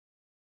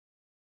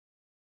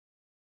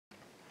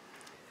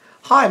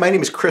Hi, my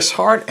name is Chris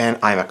Hart, and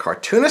I'm a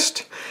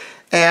cartoonist,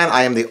 and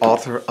I am the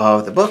author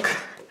of the book,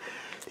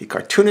 The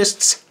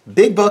Cartoonist's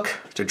Big Book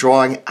to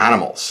Drawing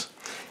Animals.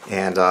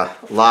 And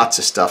lots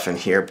of stuff in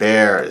here,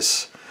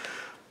 bears,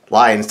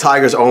 lions,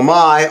 tigers, oh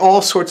my,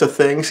 all sorts of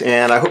things,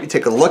 and I hope you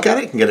take a look at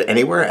it. You can get it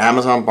anywhere,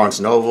 Amazon,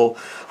 Barnes & Noble,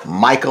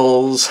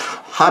 Michaels,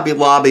 Hobby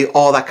Lobby,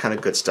 all that kind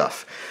of good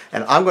stuff.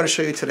 And I'm going to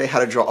show you today how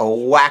to draw a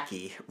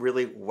wacky,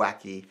 really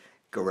wacky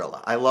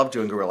gorilla. I love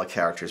doing gorilla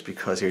characters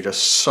because they're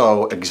just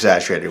so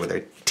exaggerated with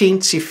their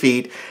teensy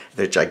feet,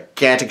 their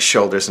gigantic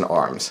shoulders and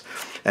arms,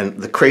 and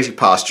the crazy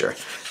posture.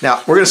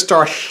 Now, we're going to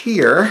start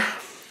here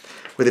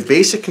with a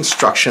basic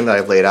construction that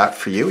I've laid out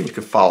for you, and you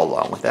can follow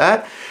along with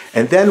that.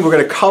 And then we're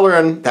going to color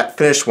in that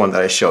finished one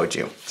that I showed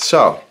you.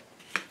 So,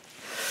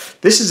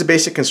 this is a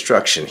basic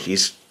construction.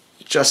 He's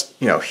just,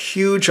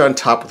 huge on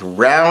top with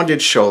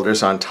rounded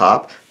shoulders on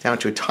top, down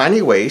to a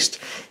tiny waist.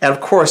 And of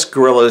course,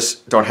 gorillas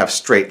don't have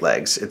straight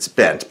legs. It's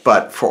bent.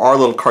 But for our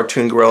little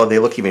cartoon gorilla, they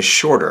look even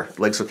shorter.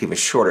 Legs look even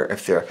shorter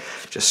if they're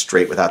just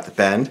straight without the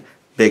bend.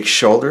 Big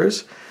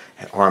shoulders,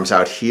 and arms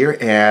out here,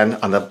 and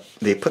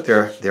they put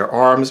their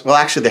arms, well,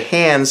 actually the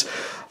hands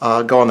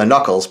go on the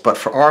knuckles, but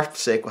for our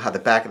sake, we'll have the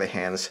back of the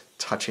hands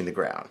touching the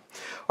ground.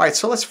 All right,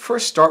 so let's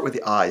first start with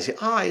the eyes.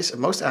 The eyes of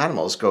most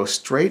animals go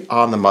straight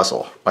on the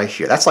muzzle, right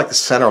here. That's like the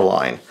center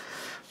line,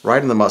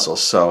 right in the muzzle.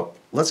 So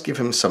let's give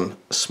him some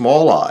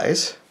small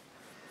eyes.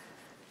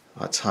 A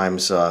lot of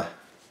times,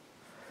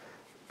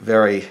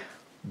 very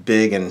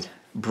big and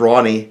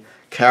brawny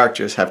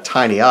characters have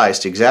tiny eyes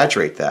to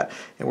exaggerate that.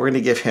 And we're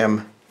going to give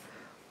him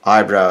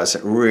eyebrows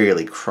that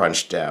really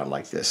crunch down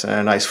like this, and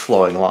a nice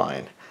flowing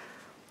line.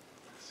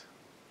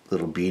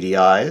 Little beady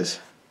eyes.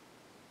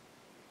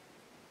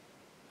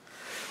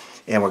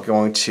 And we're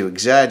going to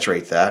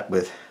exaggerate that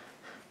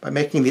by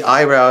making the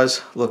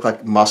eyebrows look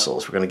like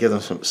muscles. We're going to give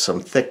them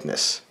some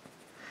thickness.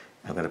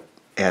 I'm going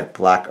to add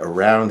black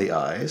around the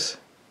eyes,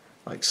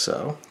 like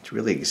so, to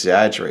really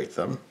exaggerate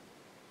them.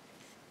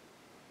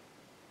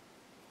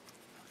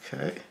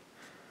 Okay,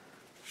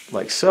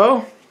 like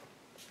so.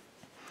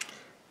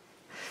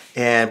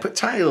 And put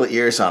tiny little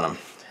ears on them.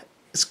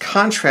 This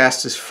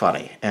contrast is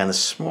funny, and the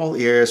small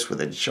ears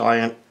with a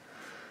giant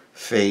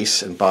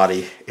face and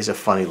body is a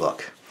funny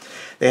look.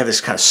 They have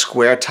this kind of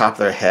square top of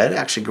their head.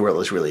 Actually,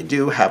 gorillas really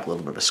do have a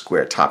little bit of a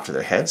square top to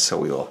their head, so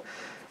we will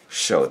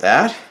show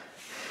that.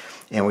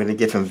 And we're going to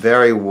give him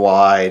very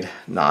wide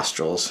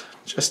nostrils,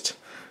 just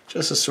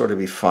to sort of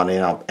be funny.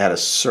 And I'll add a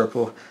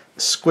circle, a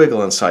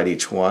squiggle inside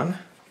each one.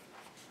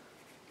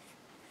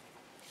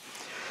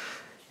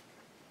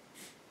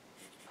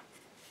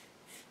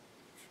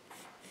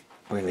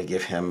 We're going to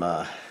give him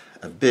a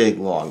big,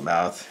 long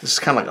mouth. This is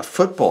kind of like a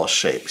football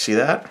shape. See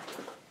that?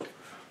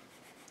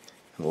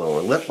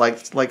 Lower lip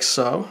like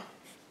so.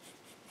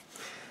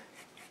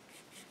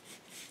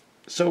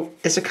 So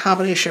it's a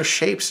combination of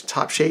shapes. The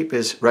top shape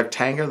is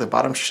rectangular, the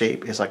bottom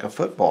shape is like a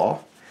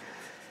football.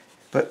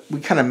 But we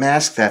kind of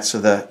mask that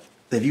so the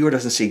viewer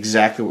doesn't see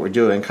exactly what we're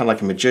doing, kind of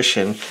like a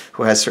magician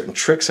who has certain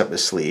tricks up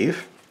his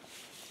sleeve.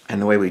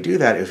 And the way we do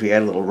that is we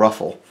add a little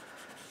ruffle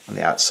on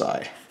the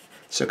outside.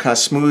 So it kind of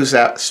smooths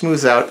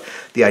out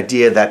the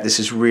idea that this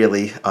is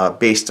really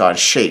based on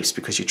shapes,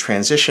 because you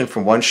transition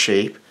from one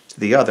shape to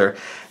the other,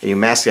 and you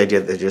mask the idea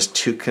that they're just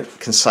two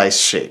concise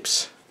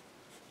shapes.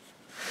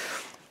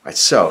 All right,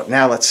 so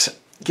now let's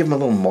give him a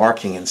little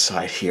marking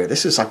inside here.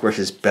 This is like where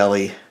his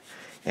belly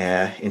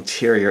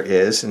interior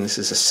is, and this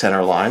is a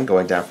center line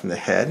going down from the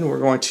head, and we're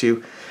going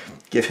to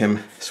give him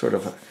sort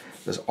of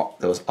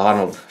those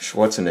Arnold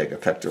Schwarzenegger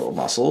pectoral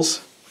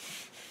muscles.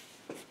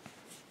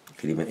 You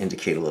could even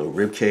indicate a little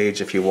rib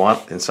cage if you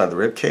want inside the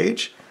rib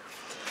cage.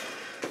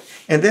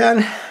 And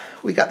then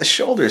we got the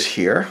shoulders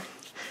here.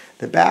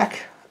 The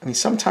back,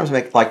 sometimes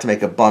I like to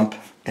make a bump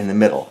in the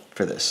middle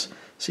for this.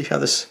 See how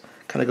this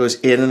kind of goes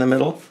in the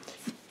middle?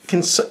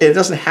 It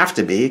doesn't have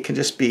to be. It can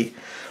just be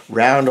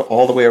round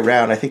all the way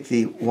around. I think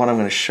the one I'm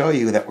going to show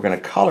you that we're going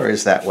to color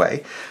is that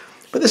way.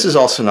 But this is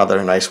also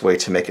another nice way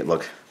to make it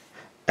look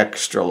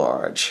extra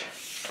large.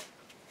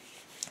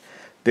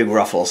 Big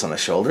ruffles on the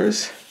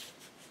shoulders.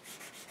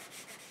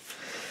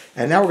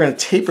 And now we're going to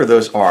taper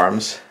those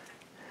arms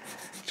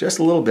just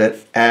a little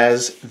bit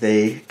as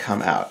they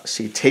come out.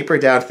 See, taper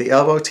down to the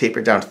elbow,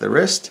 taper down to the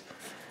wrist,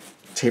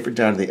 taper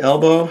down to the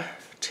elbow,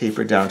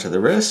 taper down to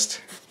the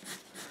wrist,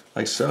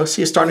 like so.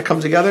 See, it's starting to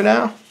come together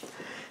now.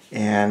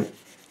 And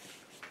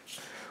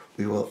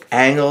we will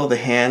angle the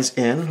hands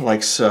in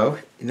like so.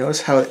 You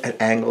notice how it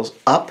angles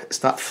up.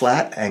 It's not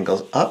flat, it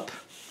angles up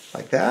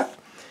like that.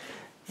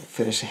 We'll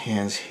finish the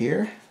hands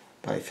here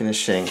by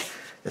finishing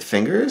the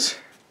fingers.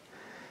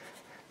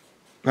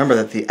 Remember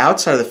that the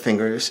outside of the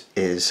fingers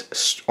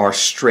are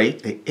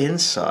straight. The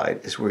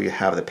inside is where you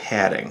have the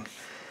padding.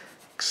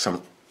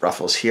 Some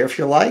ruffles here if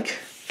you like.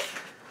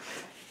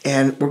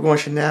 And we're going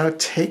to now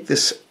take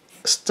this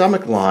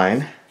stomach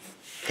line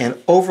and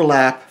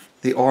overlap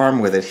the arm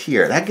with it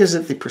here. That gives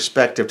it the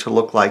perspective to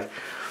look like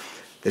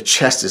the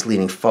chest is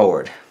leaning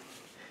forward.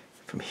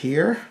 From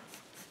here,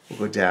 we'll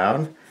go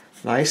down.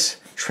 Nice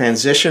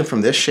transition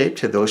from this shape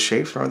to those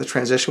shapes. Remember the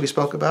transition we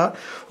spoke about?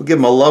 We'll give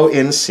him a low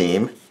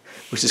inseam,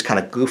 which is kind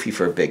of goofy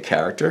for a big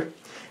character.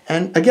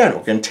 And again,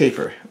 we're going to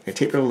taper. We're going to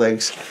taper the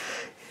legs.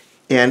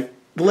 And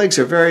the legs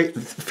are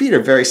the feet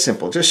are very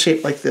simple, just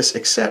shaped like this,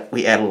 except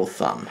we add a little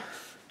thumb.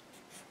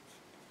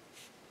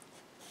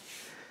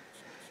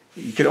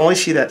 You can only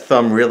see that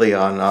thumb really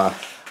on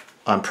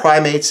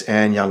primates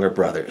and younger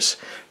brothers.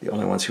 The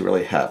only ones who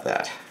really have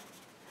that.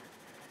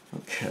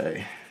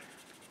 Okay.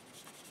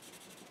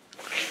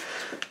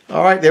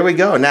 All right, there we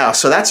go. Now,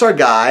 so that's our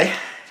guy.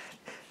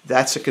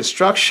 That's the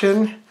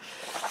construction.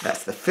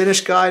 That's the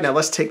finished guy. Now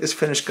let's take this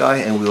finished guy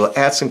and we will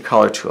add some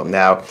color to him.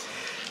 Now,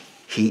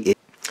 he is...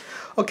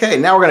 Okay,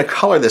 now we're going to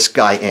color this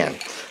guy in,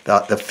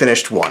 the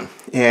finished one.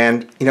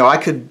 And, you know, I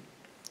could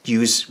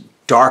use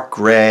dark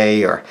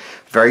gray or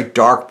very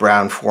dark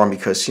brown for him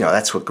because, you know,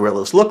 that's what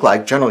gorillas look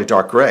like, generally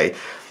dark gray.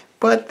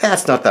 But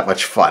that's not that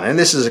much fun. And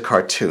this is a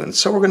cartoon,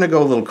 so we're going to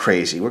go a little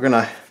crazy. We're going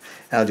to...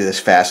 I'll do this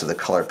fast with a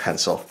colored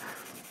pencil.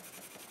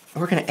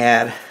 We're going to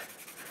add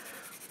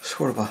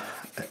sort of a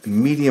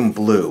medium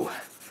blue,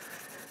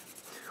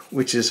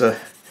 which is a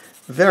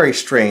very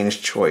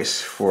strange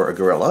choice for a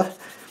gorilla,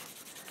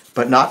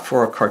 but not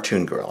for a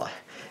cartoon gorilla.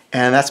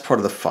 And that's part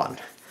of the fun.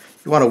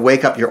 You want to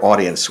wake up your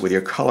audience with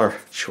your color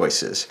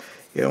choices.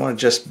 You don't want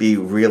to just be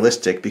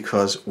realistic,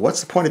 because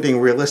what's the point of being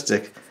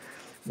realistic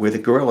with a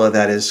gorilla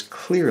that is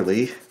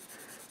clearly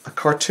a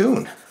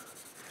cartoon?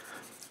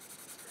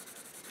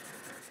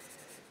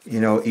 You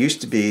know, it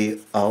used to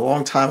be a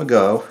long time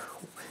ago,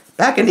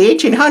 back in the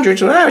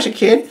 1800s when I was a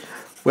kid,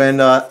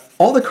 when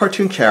all the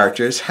cartoon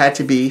characters had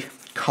to be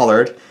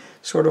colored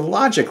sort of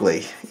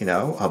logically. You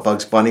know,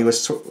 Bugs Bunny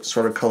was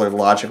sort of colored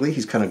logically.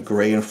 He's kind of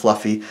gray and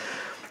fluffy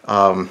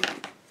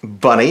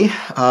bunny,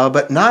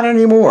 but not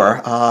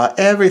anymore.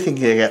 Everything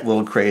can get a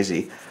little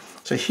crazy.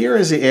 So here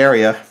is the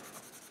area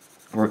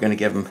we're going to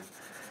give him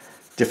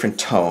different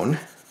tone.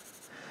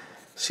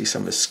 See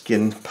some of his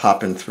skin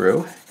popping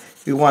through.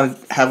 We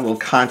want to have a little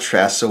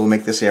contrast, so we'll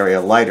make this area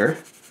lighter.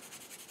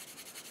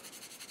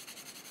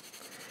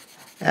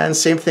 And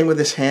same thing with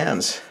his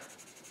hands.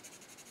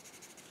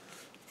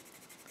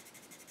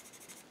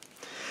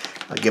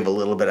 I'll give a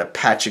little bit of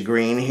patch of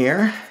green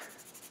here.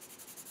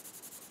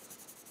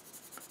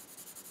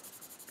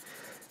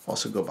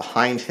 Also go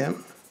behind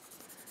him,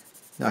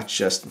 not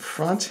just in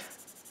front.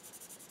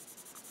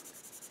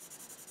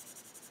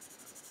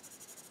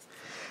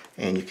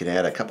 And you can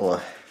add a couple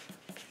of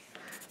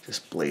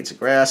just blades of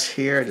grass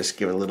here, just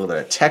give it a little bit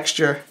of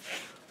texture.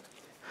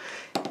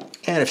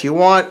 And if you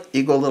want,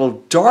 you go a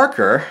little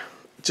darker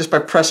just by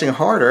pressing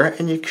harder,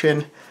 and you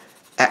can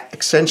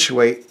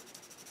accentuate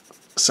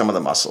some of the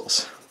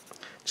muscles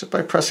just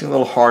by pressing a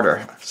little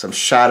harder. Some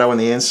shadow on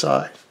the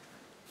inside,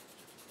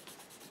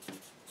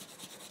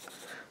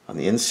 on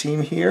the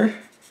inseam here.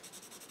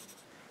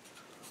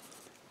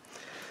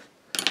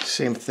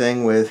 Same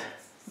thing with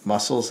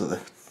muscles of the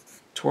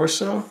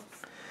torso.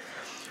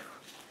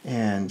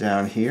 And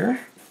down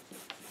here,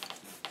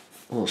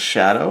 a little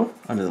shadow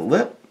under the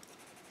lip,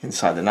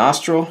 inside the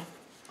nostril,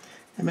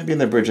 and maybe in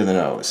the bridge of the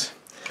nose.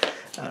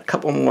 A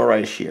couple more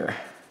right here.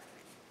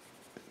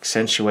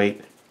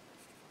 Accentuate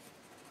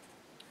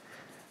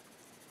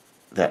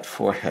that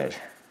forehead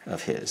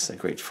of his, that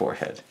great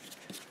forehead.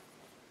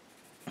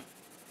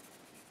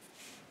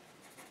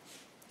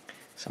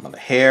 Some of the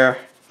hair.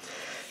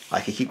 I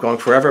could keep going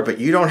forever, but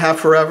you don't have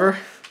forever.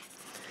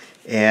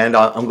 And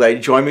I'm glad you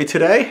joined me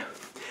today.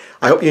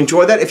 I hope you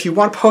enjoyed that. If you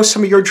want to post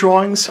some of your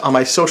drawings on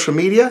my social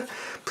media,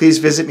 please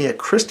visit me at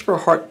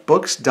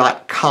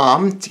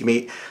ChristopherHartBooks.com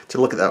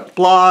to look at the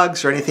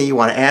blogs or anything you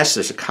want to ask.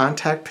 There's a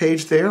contact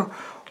page there.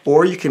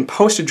 Or you can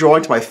post a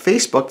drawing to my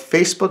Facebook,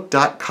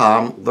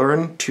 Facebook.com,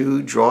 Learn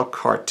to Draw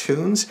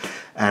Cartoons,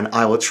 and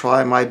I will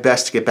try my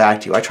best to get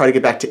back to you. I try to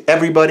get back to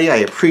everybody. I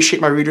appreciate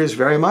my readers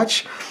very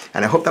much,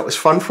 and I hope that was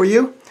fun for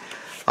you.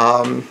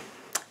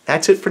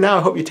 That's it for now.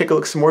 I hope you take a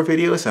look at some more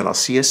videos, and I'll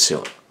see you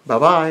soon.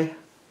 Bye-bye.